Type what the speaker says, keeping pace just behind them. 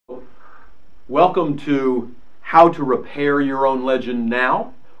Welcome to How to Repair Your Own Legend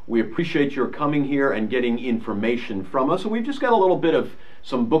Now. We appreciate your coming here and getting information from us. And we've just got a little bit of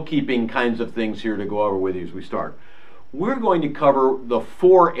some bookkeeping kinds of things here to go over with you as we start. We're going to cover the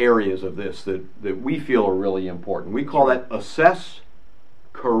 4 areas of this that we feel are really important. We call that assess,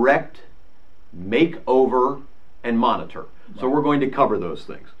 correct, make over, and monitor. So we're going to cover those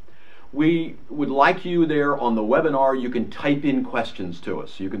things. We would like you there on the webinar, you can type in questions to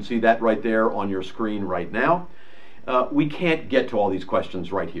us. You can see that right there on your screen right now. We can't get to all these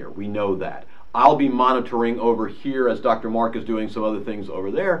questions right here. We know that. I'll be monitoring over here as Dr. Mark is doing some other things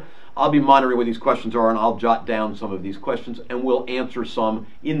over there. I'll be monitoring what these questions are, and I'll jot down some of these questions, and we'll answer some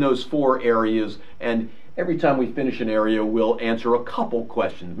in those 4 areas. And every time we finish an area, we'll answer a couple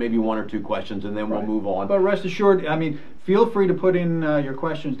questions, maybe 1 or 2 questions, and then we'll move on. But rest assured, I mean, feel free to put in your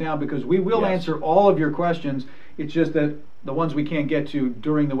questions now, because we will answer all of your questions. It's just that the ones we can't get to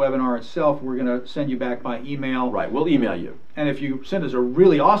during the webinar itself, we're going to send you back by email. Right, we'll email you. And if you send us a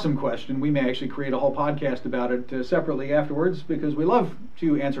really awesome question, we may actually create a whole podcast about it separately afterwards, because we love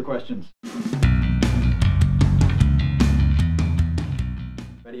to answer questions.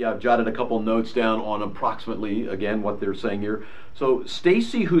 I've jotted a couple notes down on approximately, again, what they're saying here. So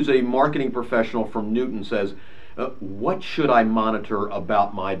Stacy, who's a marketing professional from Newton, says, what should I monitor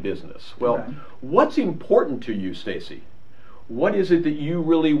about my business? Well, what's important to you, Stacy? What is it that you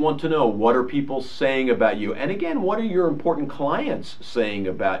really want to know? What are people saying about you? And again, what are your important clients saying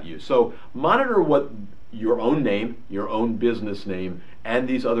about you? So monitor what your own name, your own business name, and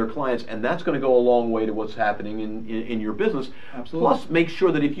these other clients, and that's going to go a long way to what's happening in your business. Absolutely. Plus, make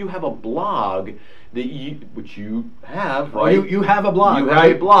sure that if you have a blog, which you have, right? You have a blog, You right?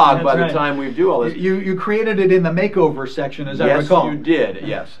 have a blog. That's by right. the time we do all this. You created it in the makeover section, as I recall. Yes, you did.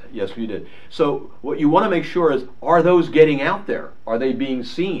 Yes, you did. So what you want to make sure is, are those getting out there? Are they being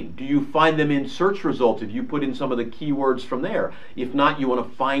seen? Do you find them in search results if you put in some of the keywords from there? If not, you want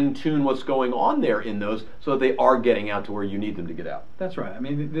to fine-tune what's going on there in those so that they are getting out to where you need them to get out. That's right. I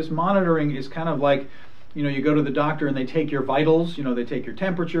mean, this monitoring is kind of like, you go to the doctor and they take your vitals, they take your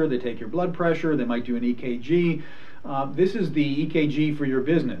temperature, they take your blood pressure, they might do an EKG. This is the EKG for your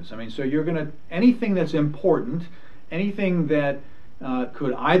business. I mean, so you're going to, anything that's important, anything that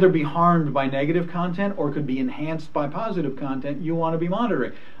could either be harmed by negative content or could be enhanced by positive content, you want to be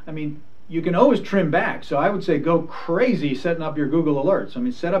monitoring. I mean, you can always trim back, so I would say go crazy setting up your Google Alerts. I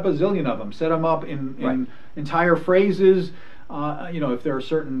mean, set up a zillion of them. Set them up in entire phrases. If there are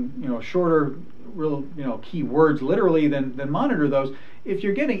certain, shorter, real, key words literally, then monitor those. If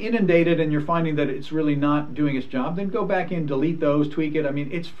you're getting inundated and you're finding that it's really not doing its job, then go back in, delete those, tweak it. I mean,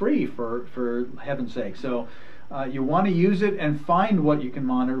 it's free for heaven's sake. So you want to use it and find what you can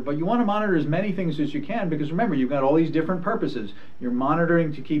monitor, but you want to monitor as many things as you can, because remember, you've got all these different purposes. You're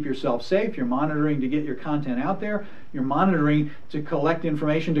monitoring to keep yourself safe, you're monitoring to get your content out there, you're monitoring to collect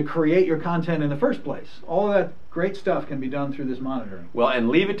information to create your content in the first place. All of that great stuff can be done through this monitoring. Well, and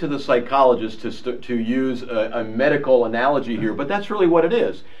leave it to the psychologist to use a medical analogy here, but that's really what it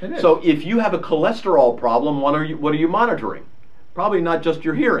is. It is. So if you have a cholesterol problem, what are you monitoring? Probably not just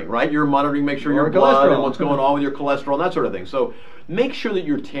your hearing, right? You're monitoring, make sure your blood and what's going on with your cholesterol and that sort of thing. So make sure that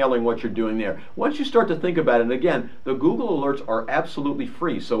you're tailoring what you're doing there. Once you start to think about it, and again, the Google Alerts are absolutely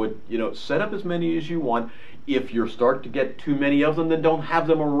free. So set up as many as you want. If you start to get too many of them, then don't have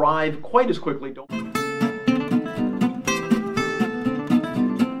them arrive quite as quickly.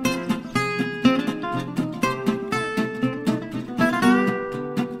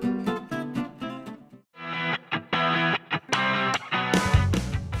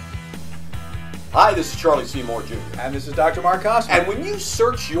 Hi, this is Charlie Seymour Jr. And this is Dr. Mark Osman. And when you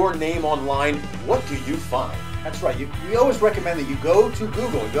search your name online, what do you find? That's right. We always recommend that you go to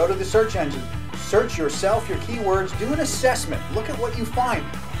Google, go to the search engine, search yourself, your keywords, do an assessment, look at what you find.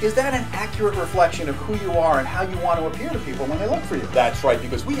 Is that an accurate reflection of who you are and how you want to appear to people when they look for you? That's right,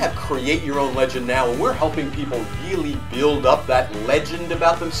 because we have Create Your Own Legend now, and we're helping people really build up that legend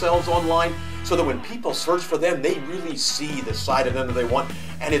about themselves online, so that when people search for them, they really see the side of them that they want.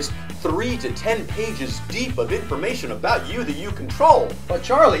 And it's 3 to 10 pages deep of information about you that you control. But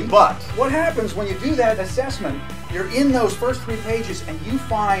Charlie, what happens when you do that assessment? You're in those first 3 pages and you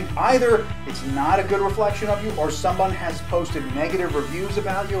find either it's not a good reflection of you, or someone has posted negative reviews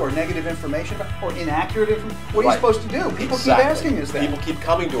about you, or negative information, or inaccurate information. What are you supposed to do? People keep asking us that. People keep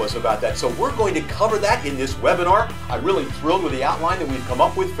coming to us about that. So we're going to cover that in this webinar. I'm really thrilled with the outline that we've come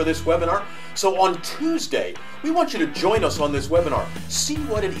up with for this webinar. So on Tuesday, we want you to join us on this webinar. See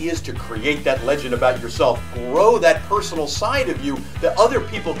what it is to create that legend about yourself. Grow that personal side of you that other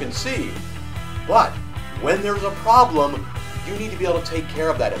people can see. But when there's a problem, you need to be able to take care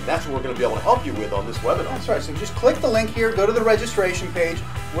of that, and that's what we're going to be able to help you with on this webinar. That's right. So just click the link here, go to the registration page.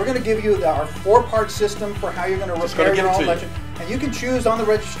 We're going to give you our 4-part system for how you're going to repair your own legend. And you can choose on the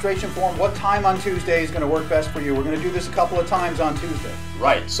registration form what time on Tuesday is going to work best for you. We're going to do this a couple of times on Tuesday.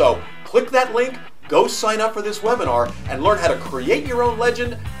 Right. So click that link, go sign up for this webinar, and learn how to create your own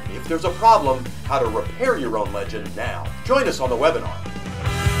legend. If there's a problem, how to repair your own legend now. Join us on the webinar.